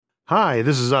Hi,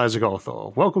 this is Isaac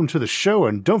Arthur. Welcome to the show,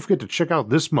 and don't forget to check out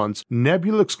this month's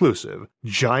Nebula exclusive,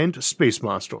 Giant Space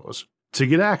Monsters. To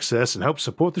get access and help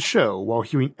support the show while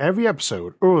hearing every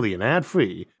episode early and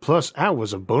ad-free, plus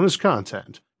hours of bonus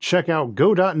content, check out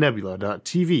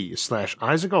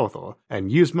go.nebula.tv/IsaacArthur and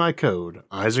use my code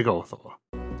IsaacArthur.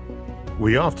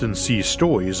 We often see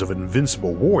stories of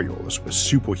invincible warriors with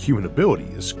superhuman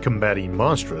abilities combating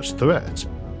monstrous threats,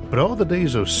 but are the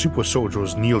days of super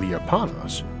soldiers nearly upon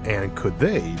us, and could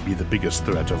they be the biggest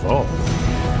threat of all?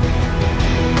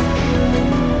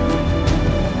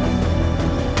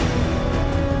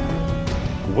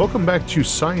 Welcome back to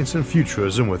Science and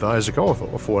Futurism with Isaac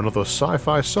Arthur for another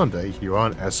Sci-Fi Sunday here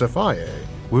on SFIA,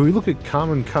 where we look at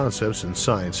common concepts in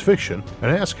science fiction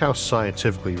and ask how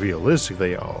scientifically realistic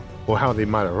they are, or how they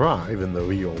might arrive in the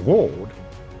real world.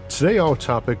 Today our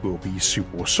topic will be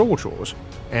super soldiers,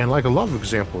 and like a lot of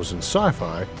examples in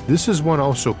sci-fi, this is one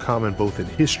also common both in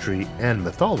history and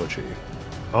mythology.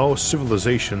 All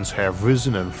civilizations have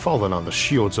risen and fallen on the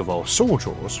shields of our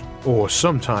soldiers, or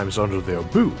sometimes under their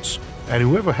boots, and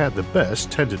whoever had the best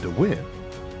tended to win.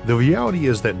 The reality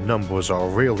is that numbers are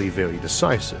rarely very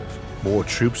decisive. More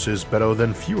troops is better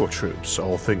than fewer troops,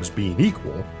 all things being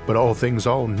equal, but all things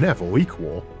are never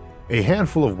equal. A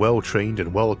handful of well-trained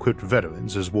and well-equipped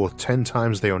veterans is worth 10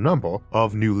 times their number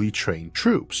of newly trained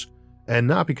troops, and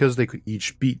not because they could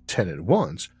each beat 10 at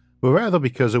once, but rather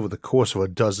because over the course of a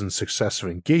dozen successive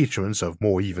engagements of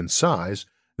more even size,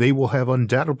 they will have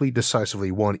undoubtedly decisively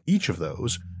won each of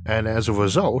those, and as a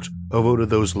result, eroded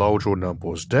those larger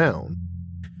numbers down.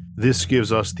 This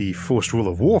gives us the first rule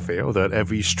of warfare that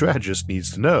every strategist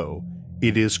needs to know: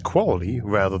 it is quality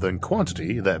rather than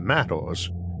quantity that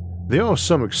matters. There are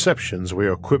some exceptions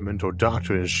where equipment or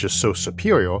doctrine is just so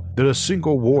superior that a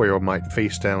single warrior might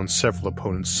face down several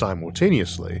opponents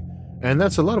simultaneously, and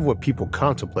that's a lot of what people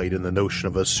contemplate in the notion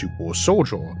of a super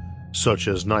soldier, such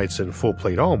as knights in full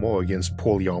plate armor against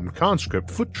poorly armed conscript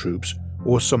foot troops,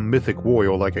 or some mythic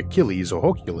warrior like Achilles or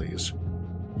Hercules.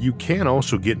 You can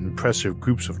also get impressive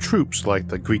groups of troops like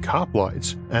the Greek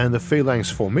hoplites and the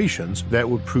phalanx formations that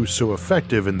would prove so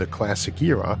effective in the classic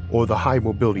era, or the high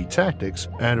mobility tactics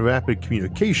and rapid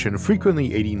communication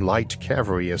frequently aiding light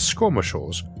cavalry as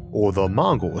skirmishers, or the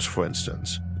Mongols for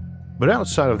instance. But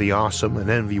outside of the awesome and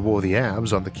envy-worthy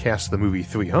abs on the cast of the movie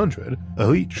 300,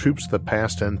 elite troops of the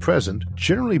past and present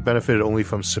generally benefited only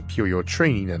from superior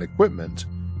training and equipment.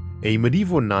 A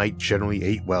medieval knight generally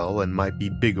ate well and might be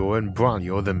bigger and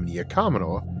brawnier than many a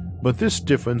commoner, but this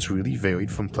difference really varied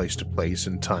from place to place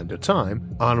and time to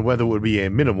time on whether it would be a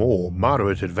minimal or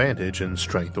moderate advantage in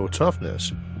strength or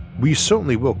toughness. We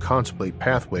certainly will contemplate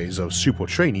pathways of super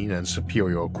training and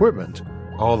superior equipment,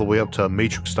 all the way up to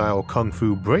Matrix-style kung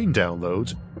fu brain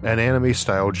downloads and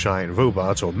anime-style giant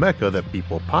robots or mecha that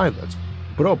people pilot.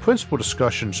 But our principal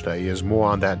discussion today is more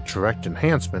on that direct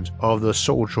enhancement of the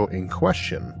soldier in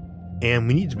question. And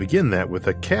we need to begin that with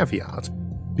a caveat,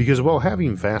 because while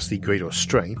having vastly greater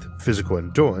strength, physical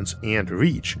endurance, and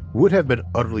reach would have been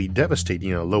utterly devastating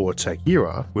in a lower tech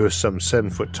era where some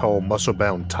 7-foot-tall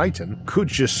muscle-bound titan could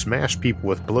just smash people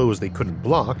with blows they couldn't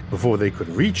block before they could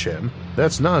reach him,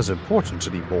 that's not as important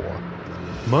anymore.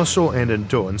 Muscle and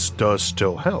endurance does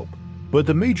still help, but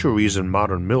the major reason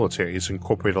modern militaries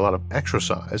incorporate a lot of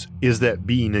exercise is that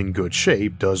being in good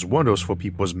shape does wonders for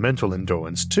people's mental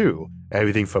endurance too,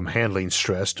 everything from handling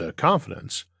stress to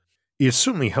confidence. It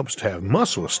certainly helps to have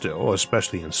muscle still,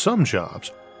 especially in some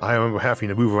jobs. I remember having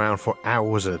to move around for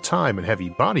hours at a time in heavy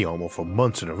body armor for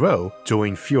months in a row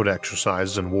doing field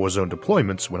exercises and war zone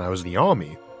deployments when I was in the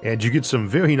army, and you get some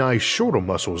very nice shoulder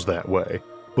muscles that way,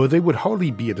 but they would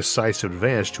hardly be a decisive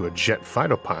advantage to a jet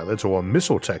fighter pilot or a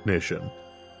missile technician.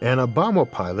 And a bomber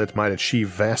pilot might achieve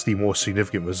vastly more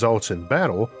significant results in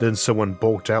battle than someone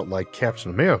bulked out like Captain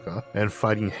America and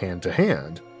fighting hand to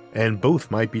hand, and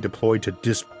both might be deployed to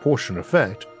disproportionate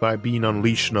effect by being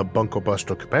unleashed in a bunker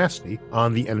buster capacity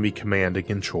on the enemy command and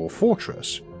control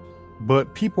fortress.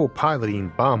 But people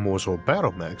piloting bombers or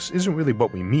battle mechs isn't really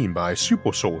what we mean by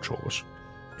super soldiers.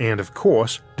 And of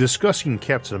course, discussing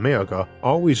Captain America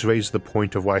always raised the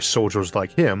point of why soldiers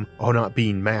like him are not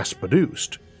being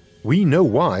mass-produced. We know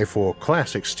why for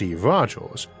classic Steve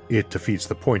Rogers. It defeats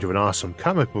the point of an awesome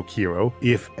comic book hero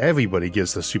if everybody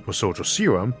gets the super soldier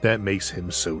serum that makes him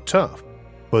so tough.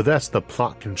 But that's the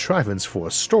plot contrivance for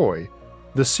a story.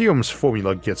 The serum's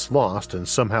formula gets lost and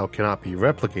somehow cannot be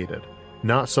replicated,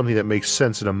 not something that makes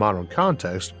sense in a modern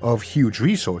context of huge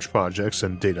research projects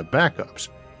and data backups,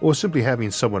 or simply having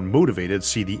someone motivated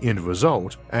see the end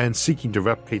result and seeking to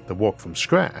replicate the work from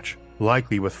scratch,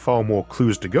 likely with far more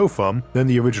clues to go from than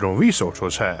the original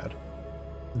researchers had.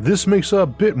 This makes a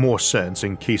bit more sense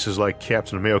in cases like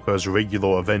Captain America's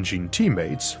regular avenging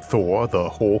teammates, Thor, the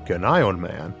Hulk, and Iron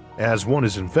Man, as one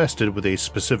is invested with a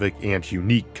specific and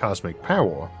unique cosmic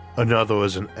power, another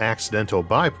is an accidental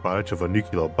byproduct of a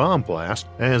nuclear bomb blast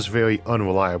and is very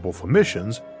unreliable for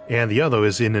missions, and the other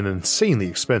is in an insanely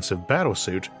expensive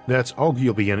battlesuit that's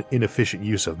arguably an inefficient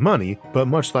use of money, but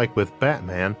much like with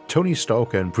Batman, Tony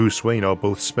Stark and Bruce Wayne are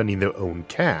both spending their own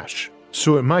cash.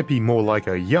 So it might be more like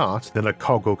a yacht than a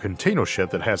cargo container ship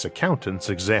that has accountants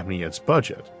examining its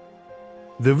budget.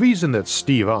 The reason that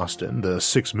Steve Austin, the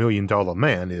 $6 million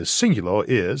man, is singular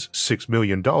is $6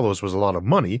 million was a lot of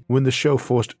money when the show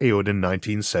first aired in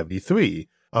 1973,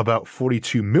 about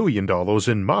 $42 million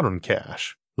in modern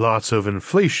cash. Lots of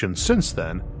inflation since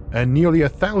then, and nearly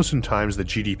 1,000 times the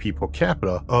GDP per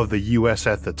capita of the US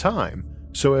at the time,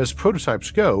 so as prototypes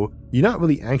go, you're not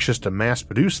really anxious to mass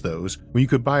produce those when you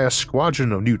could buy a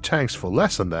squadron of new tanks for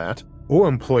less than that, or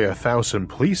employ 1,000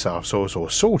 police officers or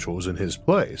soldiers in his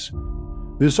place.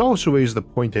 This also raises the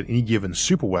point that any given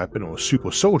superweapon or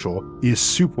super soldier is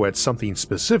super at something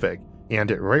specific, and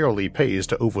it rarely pays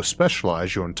to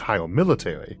over-specialize your entire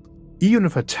military. Even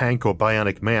if a tank or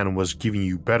bionic man was giving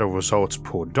you better results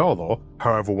per dollar,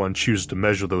 however one chooses to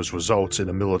measure those results in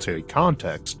a military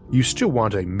context, you still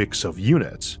want a mix of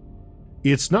units.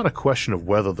 It's not a question of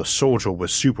whether the soldier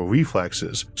with super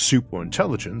reflexes, super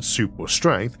intelligence, super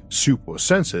strength, super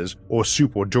senses, or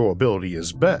super durability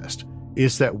is best.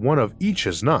 It's that one of each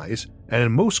is nice, and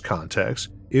in most contexts,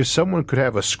 if someone could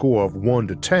have a score of 1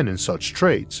 to 10 in such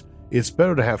traits, it's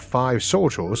better to have 5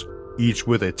 soldiers, each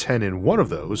with a 10 in one of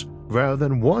those, rather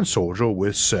than one soldier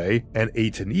with, say, an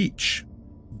 8 in each.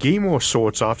 Game or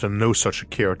sorts often know such a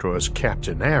character as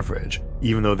Captain Average.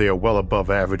 Even though they are well above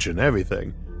average in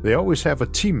everything, they always have a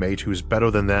teammate who's better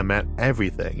than them at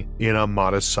everything in a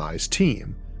modest-sized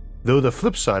team. Though the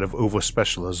flip side of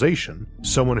over-specialization,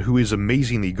 someone who is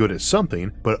amazingly good at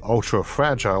something but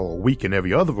ultra-fragile or weak in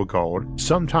every other regard,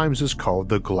 sometimes is called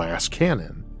the glass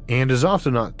cannon, and is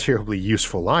often not terribly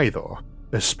useful either,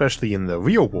 especially in the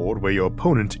real world where your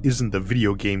opponent isn't the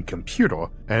video game computer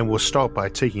and will start by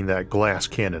taking that glass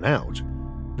cannon out.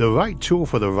 The right tool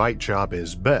for the right job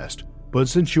is best, but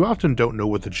since you often don't know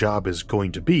what the job is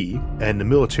going to be, and in the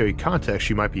military context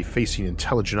you might be facing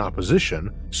intelligent opposition,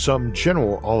 some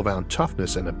general all-around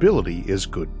toughness and ability is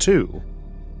good too.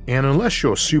 And unless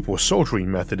your super soldiering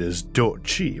method is dirt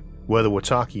cheap, whether we're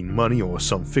talking money or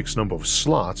some fixed number of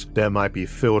slots that might be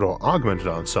filled or augmented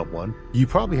on someone, you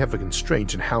probably have a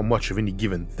constraint in how much of any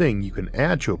given thing you can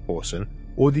add to a person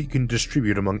or that you can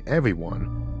distribute among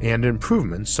everyone, and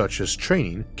improvements such as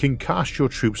training can cost your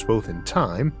troops both in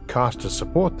time, cost to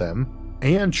support them,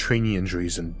 and training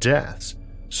injuries and deaths.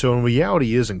 So in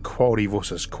reality isn't quality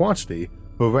versus quantity,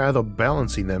 but rather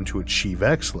balancing them to achieve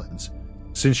excellence,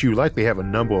 since you likely have a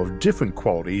number of different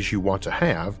qualities you want to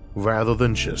have rather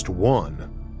than just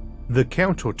one. The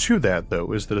counter to that,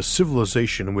 though, is that a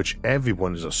civilization in which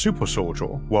everyone is a super soldier,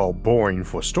 while boring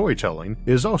for storytelling,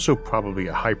 is also probably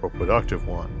a hyper-productive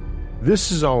one.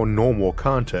 This is our normal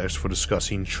context for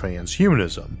discussing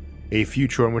transhumanism, a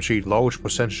future in which a large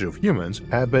percentage of humans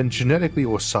have been genetically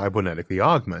or cybernetically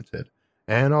augmented.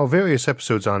 And our various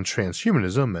episodes on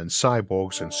transhumanism and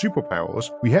cyborgs and superpowers,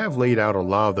 we have laid out a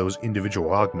lot of those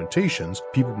individual augmentations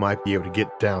people might be able to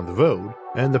get down the road,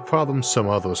 and the problems some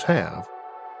others have.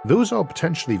 Those are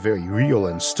potentially very real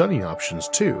and stunning options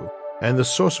too, and the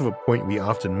source of a point we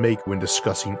often make when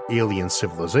discussing alien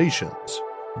civilizations.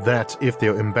 That if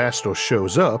their ambassador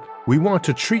shows up, we want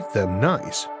to treat them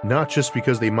nice, not just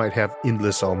because they might have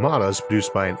endless armadas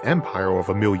produced by an empire of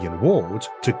 1,000,000 worlds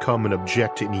to come and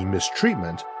object to any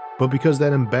mistreatment, but because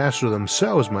that ambassador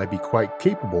themselves might be quite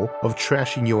capable of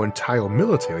trashing your entire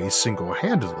military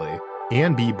single-handedly,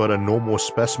 and be but a normal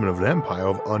specimen of an empire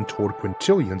of untold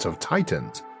quintillions of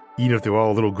titans, even if they're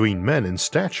all little green men in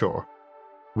stature.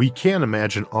 We can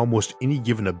imagine almost any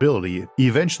given ability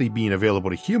eventually being available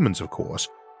to humans, of course,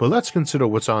 but let's consider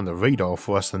what's on the radar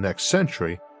for us the next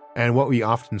century, and what we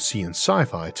often see in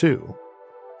sci-fi too.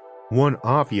 One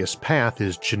obvious path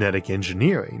is genetic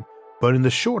engineering, but in the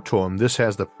short term this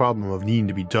has the problem of needing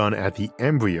to be done at the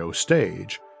embryo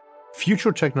stage.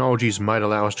 Future technologies might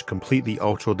allow us to completely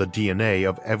alter the DNA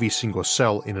of every single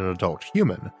cell in an adult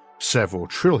human, several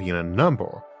trillion in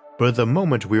number, but at the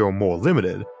moment we are more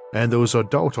limited, and those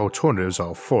adult alternatives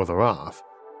are further off.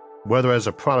 Whether as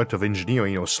a product of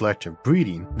engineering or selective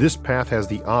breeding, this path has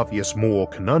the obvious moral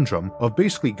conundrum of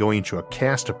basically going to a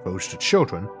caste approach to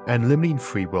children and limiting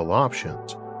free will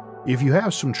options. If you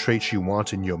have some traits you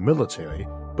want in your military,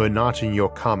 but not in your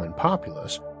common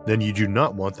populace, then you do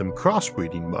not want them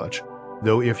crossbreeding much,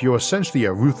 though if you're essentially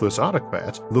a ruthless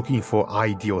autocrat looking for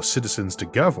ideal citizens to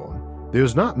govern,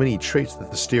 there's not many traits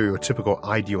that the stereotypical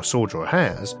ideal soldier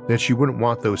has that you wouldn't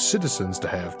want those citizens to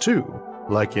have too,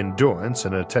 like endurance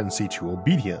and a tendency to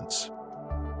obedience.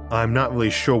 I'm not really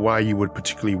sure why you would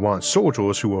particularly want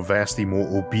soldiers who are vastly more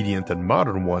obedient than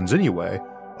modern ones anyway.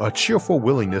 A cheerful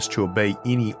willingness to obey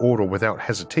any order without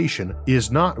hesitation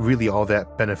is not really all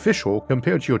that beneficial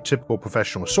compared to your typical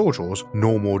professional soldier's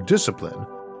normal discipline,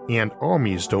 and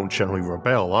armies don't generally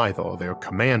rebel either, their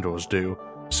commanders do,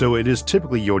 so it is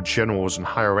typically your generals and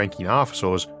higher ranking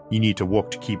officers you need to work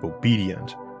to keep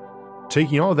obedient.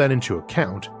 Taking all that into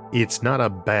account, it's not a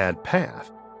bad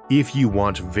path if you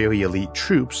want very elite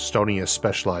troops starting a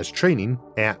specialized training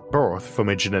at birth from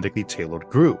a genetically tailored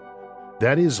group.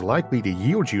 That is likely to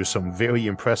yield you some very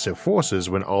impressive forces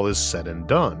when all is said and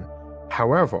done.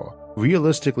 However,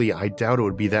 realistically, I doubt it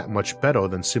would be that much better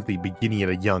than simply beginning at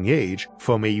a young age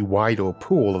from a wider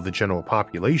pool of the general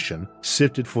population,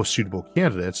 sifted for suitable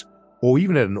candidates, or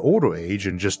even at an older age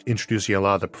and just introducing a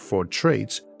lot of the preferred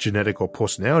traits, genetic or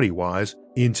personality-wise,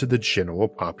 into the general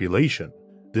population.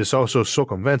 This also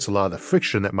circumvents a lot of the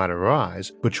friction that might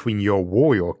arise between your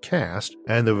warrior caste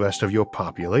and the rest of your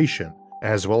population,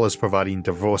 as well as providing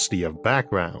diversity of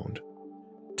background.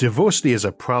 Diversity as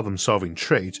a problem-solving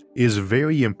trait is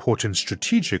very important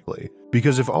strategically,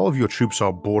 because if all of your troops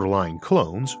are borderline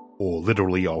clones, or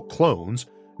literally all clones,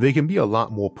 they can be a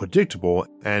lot more predictable,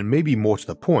 and maybe more to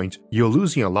the point, you're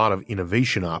losing a lot of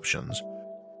innovation options.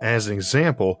 As an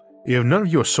example, if none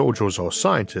of your soldiers are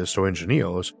scientists or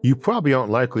engineers, you probably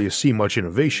aren't likely to see much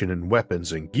innovation in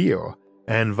weapons and gear,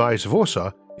 and vice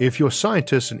versa. If your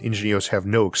scientists and engineers have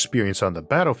no experience on the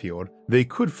battlefield, they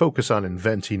could focus on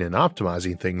inventing and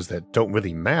optimizing things that don't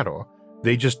really matter,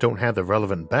 they just don't have the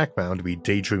relevant background to be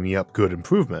daydreaming up good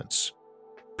improvements.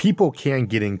 People can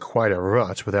get in quite a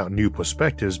rut without new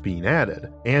perspectives being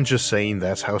added, and just saying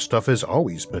that's how stuff has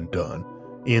always been done.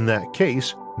 In that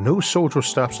case, no soldier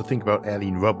stops to think about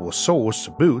adding rubber soles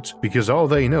to boots because all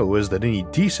they know is that any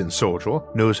decent soldier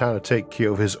knows how to take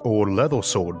care of his old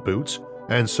leather-soled boots,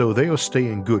 and so they'll stay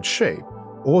in good shape,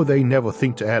 or they never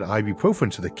think to add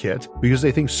ibuprofen to the kit because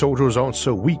they think soldiers aren't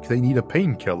so weak they need a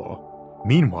painkiller.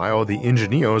 Meanwhile, the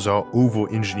engineers are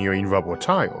over-engineering rubber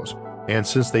tires, and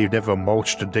since they've never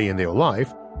marched a day in their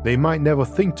life, they might never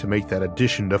think to make that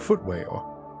addition to footwear.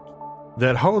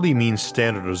 That hardly means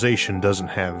standardization doesn't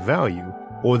have value,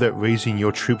 or that raising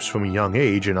your troops from a young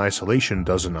age in isolation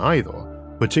doesn't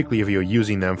either, particularly if you're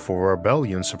using them for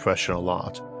rebellion suppression a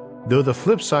lot. Though the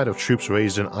flip side of troops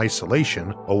raised in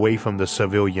isolation away from the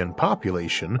civilian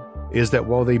population is that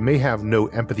while they may have no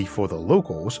empathy for the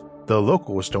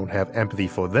locals don't have empathy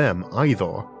for them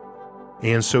either.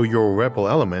 And so your rebel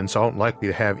elements aren't likely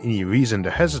to have any reason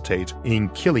to hesitate in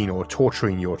killing or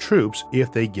torturing your troops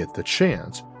if they get the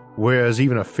chance, whereas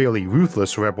even a fairly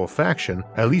ruthless rebel faction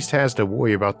at least has to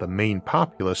worry about the main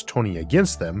populace turning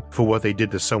against them for what they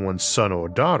did to someone's son or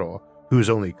daughter, whose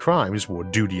only crimes were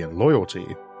duty and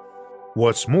loyalty.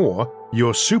 What's more,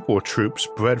 your super troops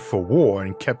bred for war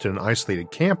and kept in an isolated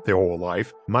camp their whole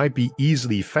life might be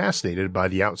easily fascinated by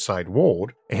the outside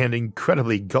world, and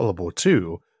incredibly gullible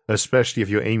too, especially if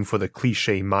you're aiming for the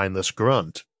cliché mindless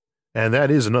grunt. And that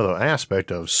is another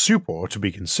aspect of super to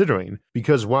be considering,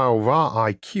 because while raw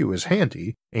IQ is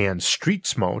handy, and street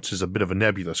smarts is a bit of a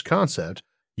nebulous concept,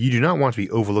 you do not want to be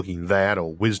overlooking that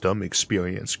or wisdom,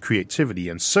 experience, creativity,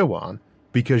 and so on,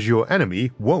 because your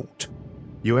enemy won't.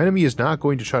 Your enemy is not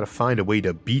going to try to find a way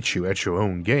to beat you at your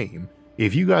own game.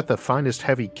 If you got the finest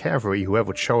heavy cavalry who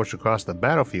ever charged across the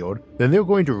battlefield, then they're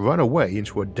going to run away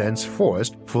into a dense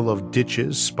forest full of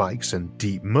ditches, spikes, and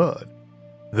deep mud.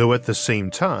 Though at the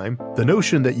same time, the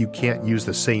notion that you can't use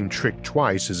the same trick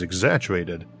twice is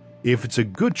exaggerated. If it's a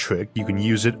good trick, you can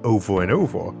use it over and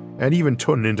over, and even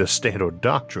turn it into standard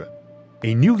doctrine.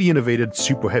 A newly innovated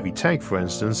super heavy tank, for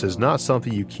instance, is not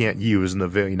something you can't use in the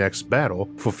very next battle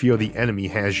for fear the enemy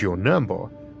has your number,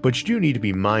 but you do need to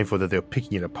be mindful that they're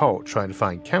picking it apart trying to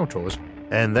find counters,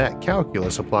 and that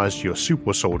calculus applies to your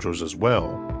super soldiers as well.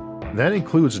 That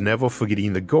includes never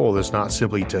forgetting the goal is not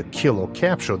simply to kill or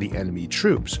capture the enemy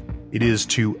troops, it is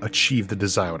to achieve the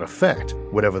desired effect,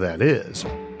 whatever that is.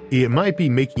 It might be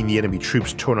making the enemy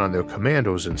troops turn on their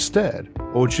commandos instead,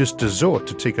 or just desert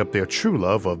to take up their true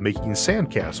love of making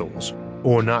sandcastles,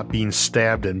 or not being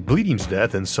stabbed and bleeding to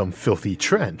death in some filthy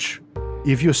trench.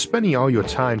 If you're spending all your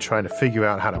time trying to figure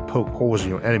out how to poke holes in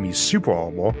your enemy's super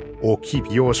armor, or keep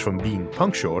yours from being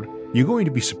punctured, you're going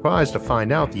to be surprised to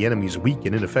find out the enemy's weak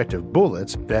and ineffective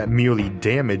bullets that merely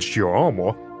damaged your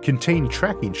armor contained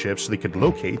tracking chips so they could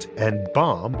locate and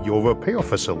bomb your repair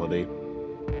facility.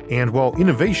 And while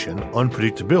innovation,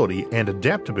 unpredictability, and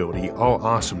adaptability are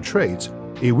awesome traits,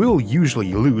 it will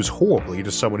usually lose horribly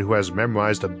to someone who has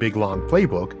memorized a big long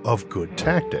playbook of good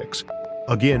tactics.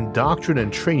 Again, doctrine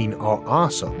and training are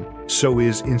awesome, so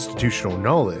is institutional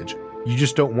knowledge. You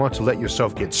just don't want to let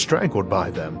yourself get strangled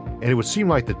by them, and it would seem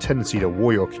like the tendency to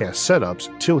warrior caste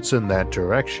setups tilts in that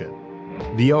direction.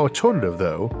 The alternative,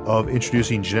 though, of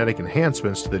introducing genetic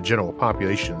enhancements to the general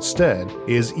population instead,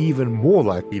 is even more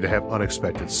likely to have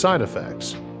unexpected side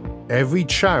effects. Every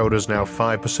child is now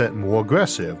 5% more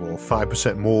aggressive, or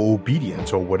 5% more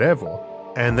obedient, or whatever,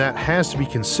 and that has to be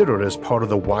considered as part of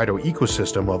the wider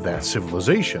ecosystem of that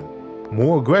civilization.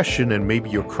 More aggression and maybe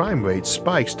your crime rate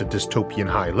spikes to dystopian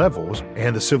high levels,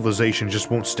 and the civilization just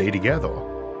won't stay together.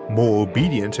 More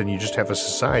obedient and you just have a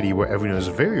society where everyone is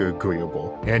very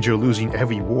agreeable, and you're losing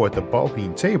every war at the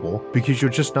bargaining table because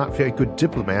you're just not very good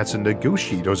diplomats and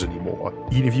negotiators anymore,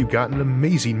 even if you got an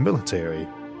amazing military.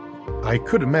 I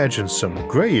could imagine some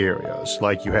gray areas,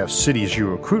 like you have cities you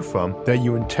recruit from that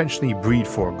you intentionally breed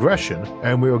for aggression,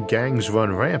 and where gangs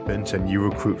run rampant and you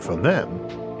recruit from them.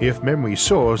 If memory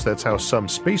serves, that's how some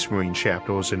Space Marine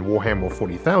chapters in Warhammer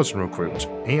 40,000 recruit,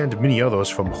 and many others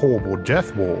from horrible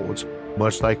death worlds,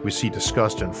 much like we see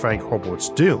discussed in Frank Herbert's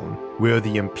Dune, where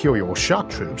the Imperial shock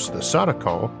troops, the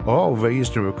Sardaukar, are all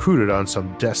raised and recruited on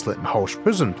some desolate and harsh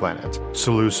prison planet,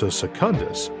 Seleucus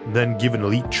Secundus, then given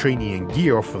elite training and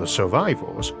gear for the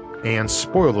survivors. And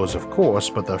spoilers of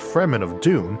course, but the Fremen of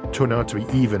Dune turn out to be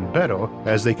even better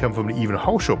as they come from an even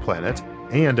harsher planet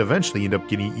and eventually end up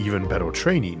getting even better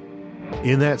training.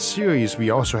 In that series, we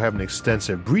also have an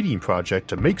extensive breeding project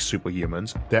to make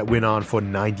superhumans that went on for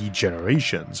 90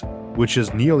 generations, which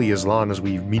is nearly as long as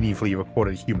we've meaningfully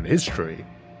recorded human history.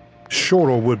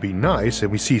 Shorter would be nice,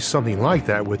 and we see something like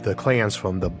that with the clans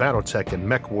from the Battletech and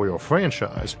MechWarrior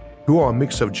franchise, who are a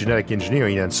mix of genetic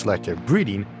engineering and selective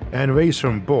breeding, and raised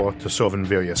from birth to serve in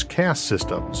various caste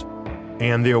systems.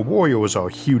 And their warriors are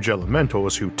huge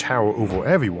elementals who tower over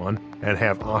everyone and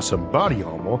have awesome body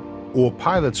armor, or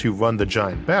pilots who run the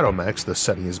giant battle mechs the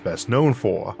setting is best known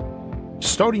for.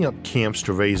 Starting up camps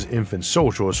to raise infant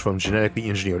soldiers from genetically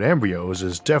engineered embryos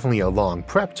is definitely a long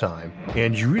prep time,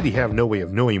 and you really have no way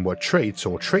of knowing what traits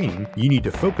or training you need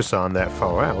to focus on that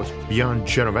far out beyond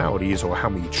generalities or how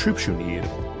many troops you need.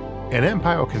 An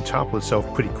empire can topple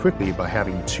itself pretty quickly by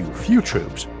having too few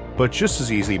troops, but just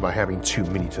as easily by having too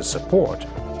many to support.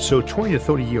 So 20 to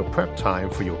 30 year prep time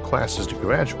for your classes to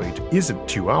graduate isn't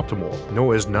too optimal,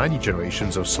 nor is 90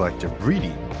 generations of selective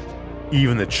breeding.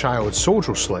 Even the child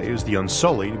soldier slaves, the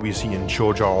Unsullied, we see in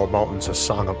George R. R. Martin's A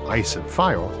Song of Ice and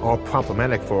Fire, are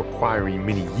problematic for acquiring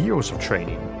many years of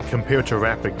training, compared to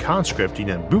rapid conscripting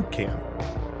and boot camp.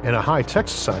 And a high-tech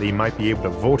society might be able to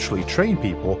virtually train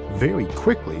people very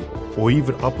quickly, or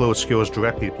even upload skills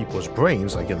directly to people's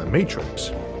brains like in the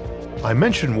Matrix. I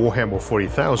mentioned Warhammer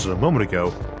 40,000 a moment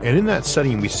ago, and in that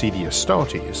setting we see the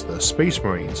Astartes, the Space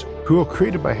Marines, who are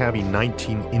created by having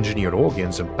 19 engineered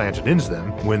organs implanted into them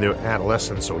when they're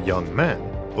adolescents or young men,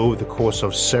 over the course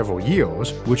of several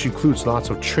years, which includes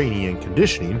lots of training and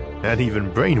conditioning, and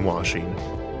even brainwashing.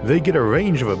 They get a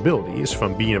range of abilities,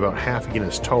 from being about half again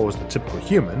as tall as the typical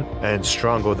human, and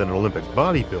stronger than an Olympic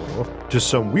bodybuilder, to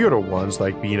some weirder ones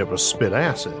like being able to spit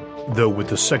acid, though with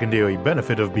the secondary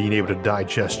benefit of being able to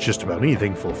digest just about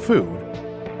anything for food.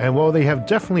 And while they have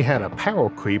definitely had a power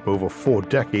creep over 4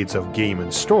 decades of game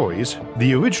and stories,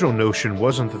 the original notion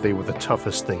wasn't that they were the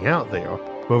toughest thing out there,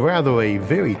 but rather a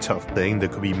very tough thing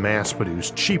that could be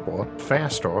mass-produced cheaper,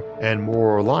 faster, and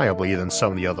more reliably than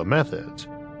some of the other methods.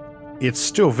 It's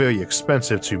still very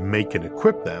expensive to make and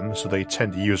equip them, so they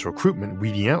tend to use recruitment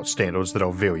weeding out standards that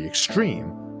are very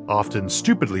extreme, often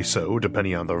stupidly so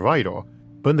depending on the writer,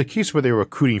 but in the case where they're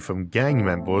recruiting from gang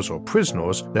members or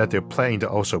prisoners that they're planning to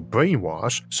also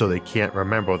brainwash so they can't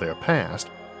remember their past,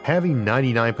 having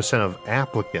 99% of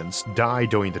applicants die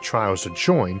during the trials to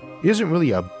join isn't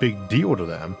really a big deal to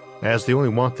them, as they only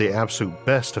want the absolute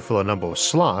best to fill a number of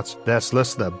slots that's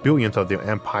less than a billionth of their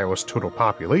empire's total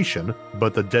population,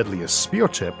 but the deadliest spear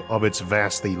tip of its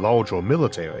vastly larger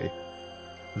military.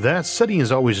 That setting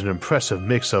is always an impressive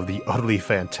mix of the utterly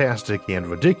fantastic and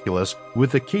ridiculous,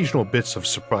 with occasional bits of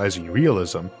surprising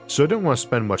realism, so I don't want to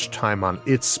spend much time on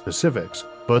its specifics,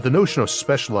 but the notion of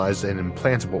specialized and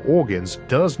implantable organs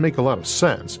does make a lot of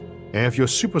sense, and if you're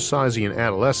supersizing an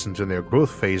adolescent in their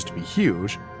growth phase to be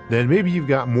huge, then maybe you've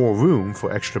got more room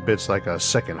for extra bits like a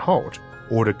second heart,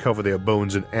 or to cover their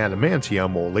bones in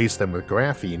adamantium or lace them with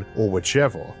graphene, or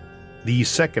whichever. The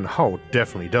second heart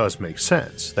definitely does make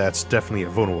sense. That's definitely a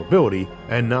vulnerability,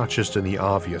 and not just in the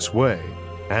obvious way.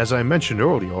 As I mentioned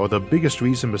earlier, the biggest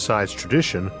reason besides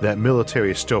tradition that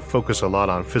militaries still focus a lot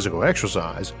on physical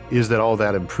exercise is that all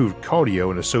that improved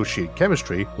cardio and associated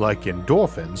chemistry, like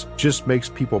endorphins, just makes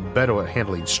people better at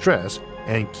handling stress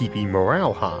and keeping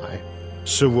morale high.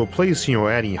 So replacing or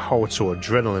adding hearts or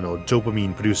adrenaline or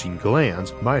dopamine producing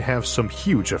glands might have some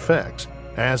huge effects,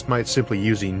 as might simply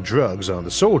using drugs on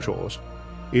the soldiers.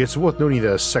 It's worth noting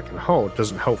that a second heart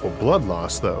doesn't help for blood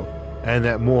loss though, and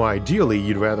that more ideally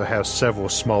you'd rather have several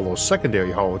smaller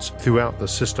secondary hearts throughout the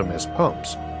system as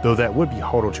pumps, though that would be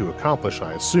harder to accomplish,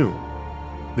 I assume.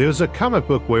 There's a comic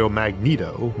book where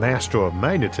Magneto, Master of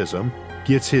Magnetism,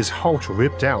 gets his heart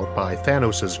ripped out by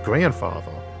Thanos'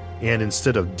 grandfather, and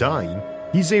instead of dying,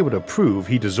 he's able to prove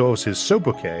he deserves his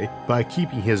sobriquet by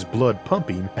keeping his blood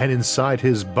pumping and inside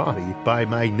his body by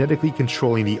magnetically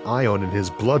controlling the iron in his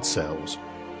blood cells,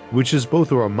 which is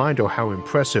both a reminder how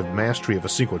impressive mastery of a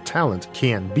single talent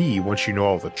can be once you know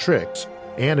all the tricks,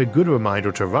 and a good reminder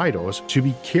to writers to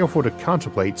be careful to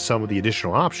contemplate some of the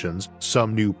additional options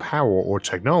some new power or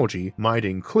technology might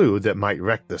include that might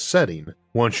wreck the setting,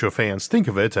 once your fans think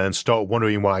of it and start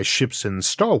wondering why ships in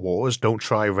Star Wars don't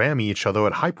try ramming each other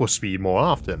at hyperspeed more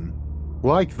often.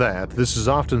 Like that, this is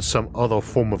often some other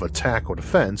form of attack or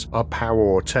defense a power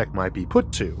or tech might be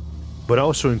put to, but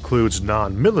also includes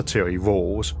non-military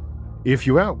roles. If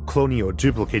you're out cloning or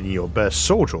duplicating your best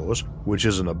soldiers, which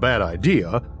isn't a bad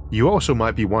idea, you also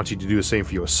might be wanting to do the same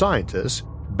for your scientists,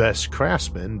 best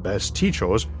craftsmen, best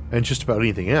teachers, and just about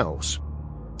anything else.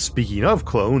 Speaking of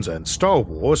clones and Star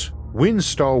Wars, when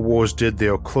Star Wars did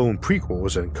their clone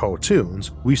prequels and cartoons,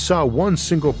 we saw one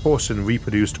single person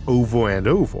reproduced over and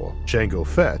over, Jango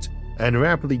Fett, and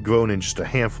rapidly grown in just a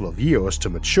handful of years to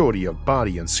maturity of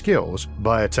body and skills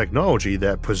by a technology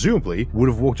that presumably would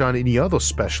have worked on any other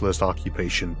specialist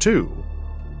occupation too.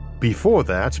 Before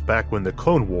that, back when the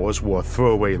Clone Wars were a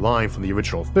throwaway line from the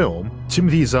original film,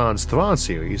 Timothy Zahn's Thrawn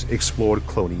series explored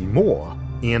cloning more,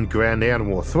 and Grand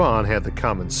Admiral Thrawn had the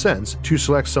common sense to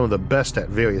select some of the best at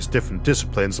various different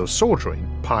disciplines of soldiering,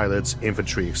 pilots,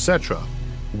 infantry, etc.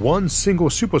 One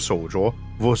single super soldier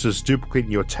versus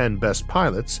duplicating your 10 best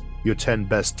pilots, your 10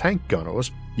 best tank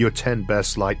gunners, your 10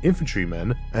 best light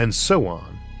infantrymen, and so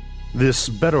on. This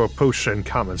better approach and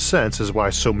common sense is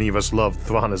why so many of us love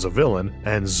Thrawn as a villain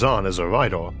and Zahn as a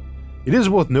writer. It is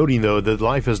worth noting though that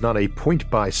life is not a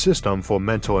point-buy system for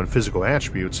mental and physical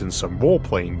attributes in some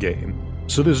role-playing game,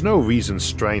 so there's no reason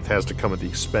strength has to come at the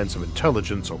expense of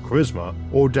intelligence or charisma,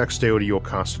 or dexterity or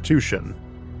constitution.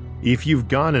 If you've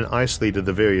gone and isolated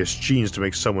the various genes to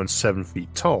make someone 7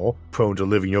 feet tall, prone to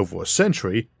living over a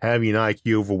century, having an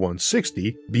IQ over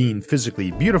 160, being physically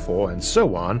beautiful, and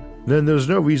so on, then there's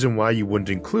no reason why you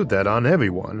wouldn't include that on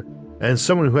everyone. And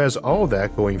someone who has all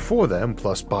that going for them,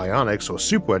 plus bionics or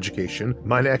super education,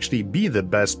 might actually be the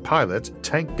best pilot,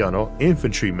 tank gunner,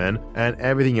 infantryman, and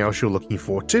everything else you're looking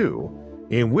for too.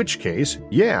 In which case,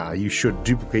 yeah, you should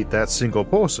duplicate that single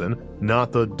person,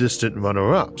 not the distant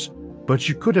runner-ups. But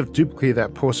you could have duplicated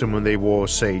that person when they were,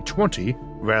 say, 20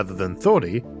 rather than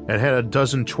 30, and had a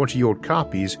dozen 20-year-old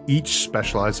copies each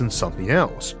specialize in something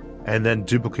else, and then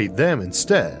duplicate them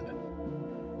instead.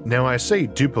 Now I say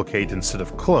duplicate instead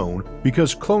of clone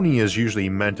because cloning is usually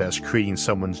meant as creating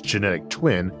someone's genetic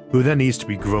twin who then needs to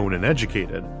be grown and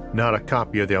educated, not a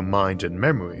copy of their mind and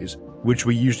memories, which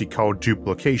we usually call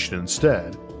duplication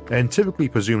instead, and typically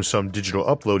presume some digital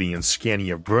uploading and scanning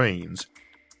of brains.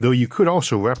 Though you could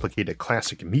also replicate a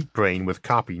classic meat brain with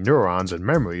copy neurons and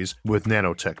memories with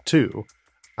nanotech too.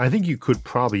 I think you could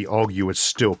probably argue it's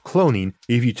still cloning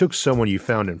if you took someone you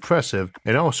found impressive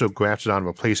and also grafted on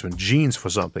replacement genes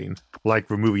for something, like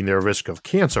removing their risk of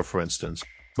cancer for instance,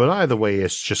 but either way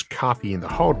it's just copying the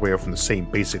hardware from the same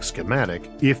basic schematic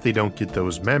if they don't get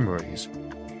those memories.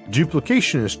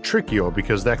 Duplication is trickier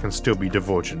because that can still be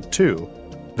divergent too.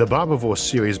 The Barbivore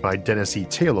series by Dennis E.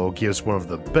 Taylor gives one of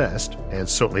the best, and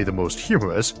certainly the most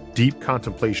humorous, deep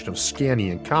contemplation of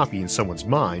scanning and copying someone's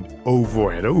mind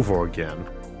over and over again.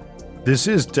 This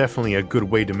is definitely a good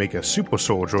way to make a super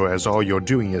soldier as all you're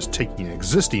doing is taking an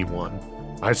existing one.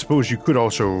 I suppose you could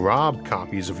also rob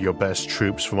copies of your best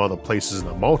troops from other places in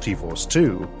the multiverse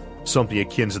too, something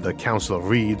akin to the Council of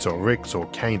Reeds or Ricks or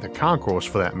Kang the Conquerors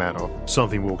for that matter,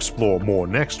 something we'll explore more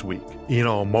next week in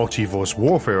our Multiverse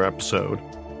Warfare episode.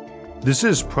 This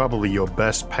is probably your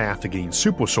best path to getting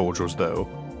super soldiers though,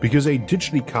 because a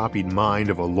digitally copied mind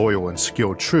of a loyal and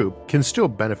skilled troop can still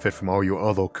benefit from all your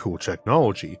other cool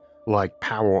technology, like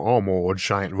power armor or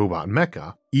giant robot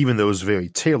mecha, even those very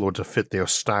tailored to fit their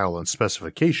style and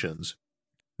specifications.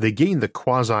 They gain the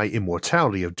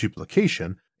quasi-immortality of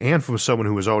duplication, and from someone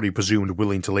who is already presumed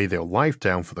willing to lay their life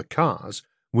down for the cause,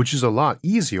 which is a lot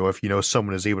easier if you know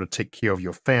someone is able to take care of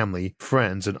your family,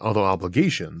 friends, and other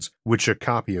obligations, which a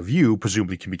copy of you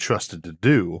presumably can be trusted to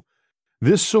do.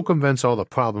 This circumvents all the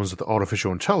problems with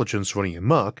artificial intelligence running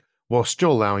amok while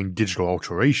still allowing digital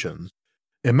alterations.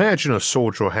 Imagine a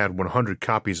soldier had 100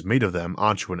 copies made of them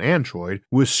onto an android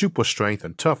with super strength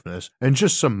and toughness and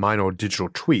just some minor digital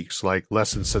tweaks like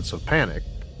lessened sense of panic,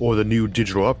 or the new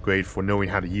digital upgrade for knowing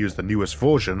how to use the newest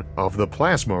version of the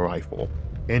plasma rifle.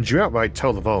 And you outright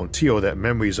tell the volunteer that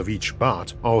memories of each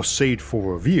bot are saved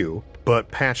for review, but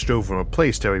patched over and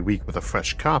replaced every week with a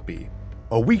fresh copy.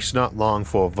 A week's not long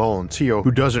for a volunteer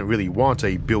who doesn't really want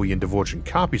a billion divergent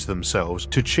copies of themselves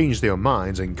to change their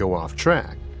minds and go off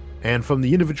track. And from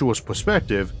the individual's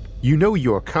perspective, you know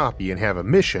you're a copy and have a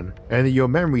mission, and that your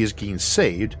memory is getting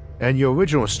saved, and your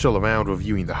original is still around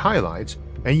reviewing the highlights,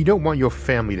 and you don't want your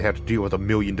family to have to deal with a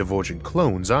million divergent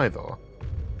clones either.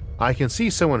 I can see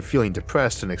someone feeling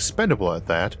depressed and expendable at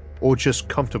that, or just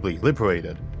comfortably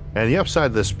liberated, and the upside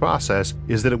of this process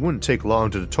is that it wouldn't take long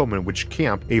to determine which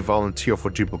camp a volunteer for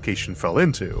duplication fell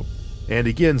into. And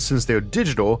again, since they're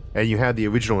digital and you have the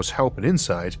original's help and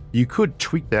insight, you could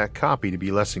tweak that copy to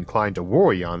be less inclined to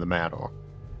worry on the matter.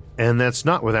 And that's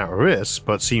not without risks,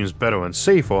 but seems better and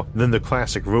safer than the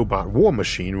classic robot war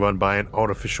machine run by an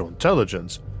artificial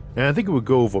intelligence, and I think it would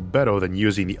go over better than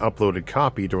using the uploaded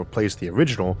copy to replace the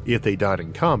original if they died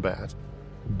in combat.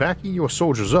 Backing your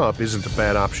soldiers up isn't a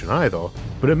bad option either,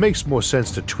 but it makes more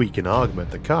sense to tweak and augment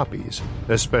the copies,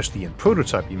 especially in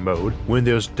prototyping mode when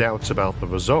there's doubts about the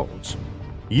results.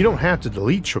 You don't have to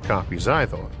delete your copies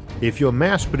either. If you're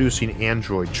mass-producing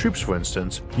android troops, for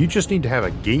instance, you just need to have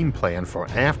a game plan for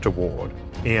afterward,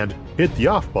 and hit the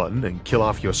off button and kill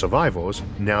off your survivors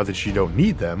now that you don't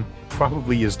need them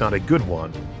probably is not a good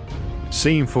one.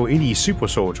 Same for any super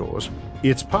soldiers.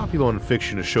 It's popular in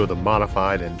fiction to show the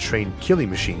modified and trained killing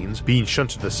machines being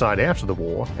shunted to the side after the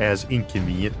war as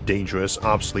inconvenient, dangerous,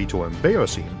 obsolete, or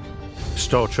embarrassing.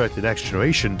 Star Trek The Next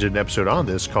Generation did an episode on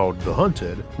this called The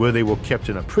Hunted, where they were kept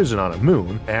in a prison on a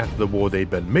moon after the war they'd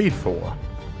been made for.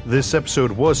 This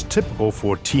episode was typical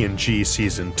for TNG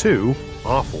Season 2,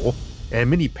 awful, and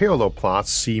many parallel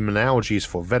plots seem analogies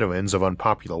for veterans of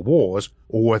unpopular wars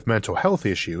or with mental health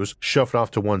issues shoved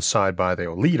off to one side by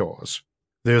their leaders.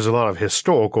 There's a lot of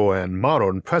historical and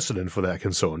modern precedent for that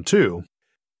concern too.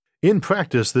 In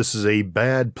practice, this is a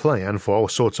bad plan for all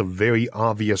sorts of very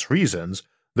obvious reasons,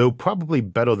 though probably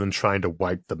better than trying to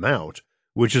wipe them out,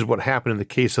 which is what happened in the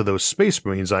case of those Space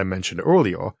Marines I mentioned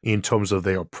earlier in terms of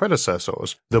their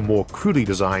predecessors, the more crudely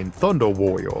designed Thunder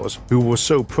Warriors, who were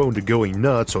so prone to going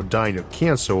nuts or dying of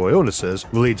cancer or illnesses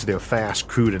related to their fast,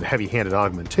 crude, and heavy-handed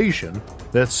augmentation,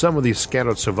 that some of these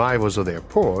scattered survivors of their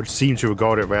purge seem to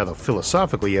regard it rather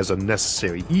philosophically as a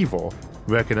necessary evil,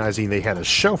 recognizing they had a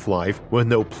shelf life with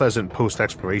no pleasant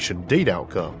post-expiration date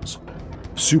outcomes.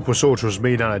 Super soldiers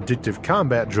made on addictive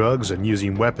combat drugs and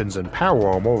using weapons and power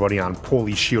armor running on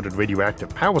poorly shielded radioactive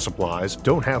power supplies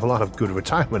don't have a lot of good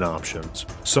retirement options,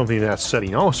 something that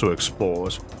setting also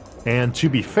explores. And to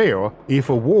be fair, if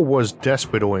a war was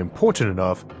desperate or important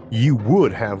enough, you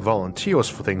would have volunteers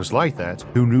for things like that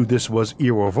who knew this was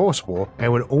irreversible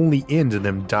and would only end in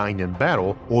them dying in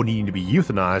battle or needing to be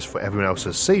euthanized for everyone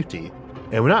else's safety.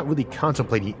 And we're not really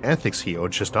contemplating ethics here,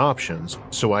 just options,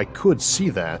 so I could see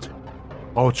that.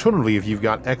 Alternatively, if you've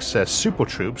got excess super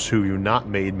troops who you're not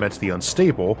made mentally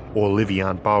unstable or living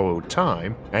on borrowed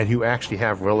time, and who actually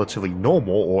have relatively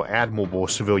normal or admirable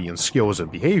civilian skills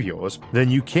and behaviors, then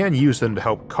you can use them to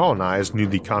help colonize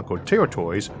newly conquered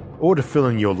territories or to fill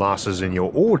in your losses in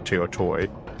your old territory,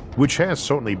 which has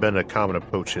certainly been a common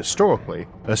approach historically,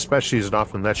 especially as it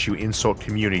often lets you insert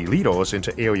community leaders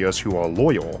into areas who are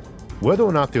loyal. Whether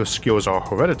or not their skills are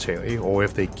hereditary, or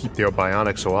if they keep their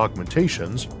bionics or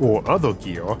augmentations, or other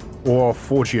gear, or are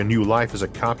forging a new life as a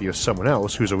copy of someone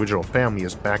else whose original family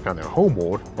is back on their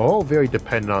homeworld, are all very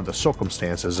dependent on the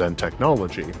circumstances and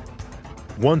technology.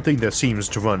 One thing that seems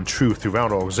to run true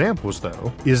throughout our examples,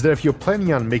 though, is that if you're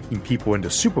planning on making people into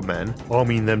supermen,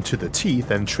 arming them to the teeth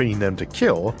and training them to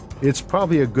kill, it's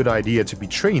probably a good idea to be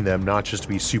training them not just to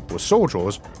be super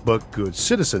soldiers, but good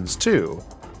citizens too.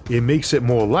 It makes it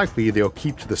more likely they'll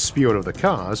keep to the spirit of the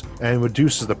cause and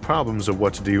reduces the problems of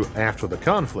what to do after the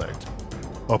conflict.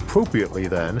 Appropriately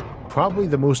then, probably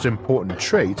the most important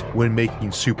trait when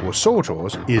making super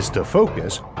soldiers is to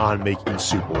focus on making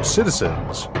super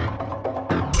citizens.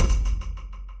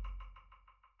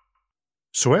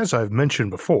 So as I've mentioned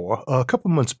before, a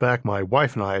couple months back my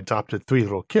wife and I adopted 3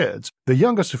 little kids, the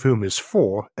youngest of whom is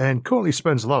 4 and currently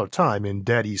spends a lot of time in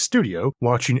Daddy's studio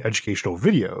watching educational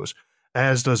videos,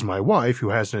 as does my wife, who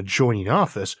has an adjoining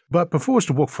office, but prefers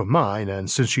to work from mine, and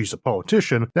since she's a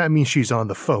politician, that means she's on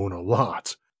the phone a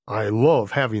lot. I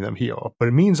love having them here, but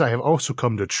it means I have also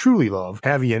come to truly love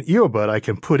having an earbud I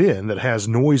can put in that has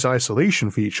noise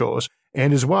isolation features,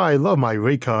 and is why I love my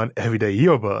Raycon Everyday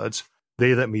Earbuds.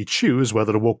 They let me choose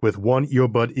whether to work with one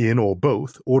earbud in or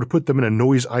both, or to put them in a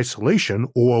noise isolation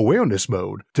or awareness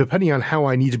mode, depending on how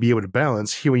I need to be able to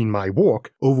balance hearing my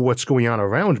work over what's going on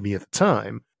around me at the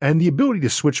time, and the ability to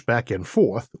switch back and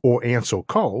forth, or answer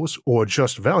calls, or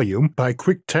adjust volume by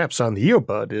quick taps on the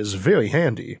earbud is very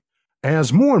handy.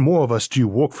 As more and more of us do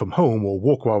work from home or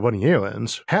work while running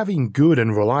errands, having good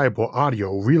and reliable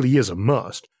audio really is a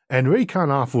must, and Raycon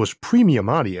offers premium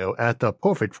audio at the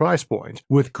perfect price point,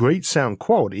 with great sound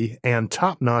quality and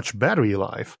top-notch battery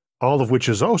life, all of which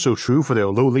is also true for their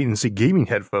low-latency gaming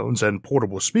headphones and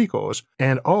portable speakers,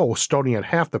 and all starting at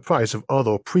half the price of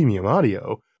other premium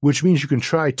audio, which means you can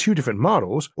try 2 different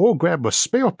models or grab a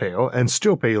spare pair and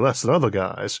still pay less than other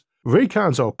guys.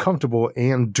 Raycons are comfortable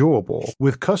and durable,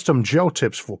 with custom gel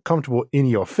tips for comfortable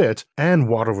in-ear fit and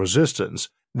water resistance.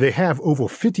 They have over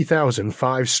 50,000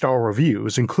 5-star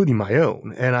reviews, including my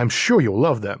own, and I'm sure you'll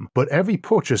love them, but every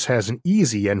purchase has an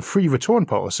easy and free return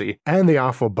policy, and they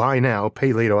offer buy now,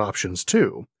 pay later options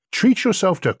too. Treat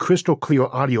yourself to crystal clear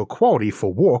audio quality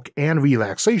for work and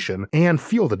relaxation, and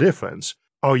feel the difference.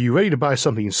 Are you ready to buy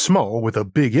something small with a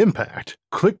big impact?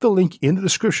 Click the link in the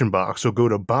description box or go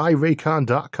to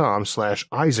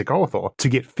buyraycon.com/IsaacArthur to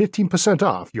get 15%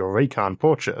 off your Raycon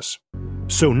purchase.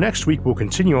 So next week we'll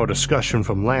continue our discussion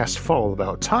from last fall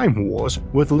about Time Wars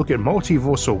with a look at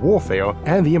multiversal warfare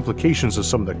and the implications of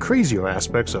some of the crazier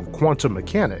aspects of quantum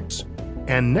mechanics.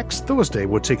 And next Thursday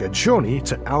we'll take a journey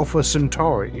to Alpha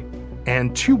Centauri.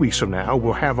 And 2 weeks from now,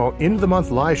 we'll have our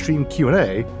end-of-the-month livestream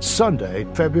Q&A, Sunday,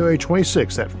 February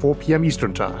 26th at 4 p.m.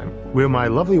 Eastern Time, where my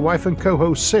lovely wife and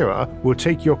co-host Sarah will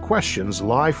take your questions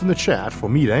live from the chat for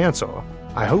me to answer.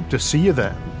 I hope to see you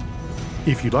then.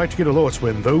 If you'd like to get alerts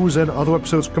when those and other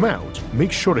episodes come out,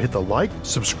 make sure to hit the like,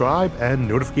 subscribe, and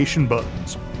notification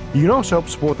buttons. You can also help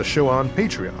support the show on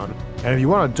Patreon, and if you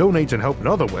want to donate and help in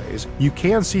other ways, you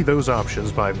can see those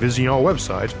options by visiting our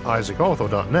website,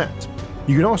 isaacarthur.net.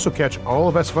 You can also catch all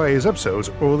of SFIA's episodes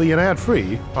early and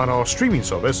ad-free on our streaming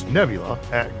service, Nebula,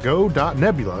 at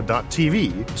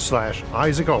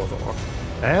go.nebula.tv/IsaacArthur.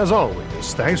 As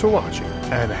always, thanks for watching,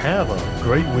 and have a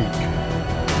great week.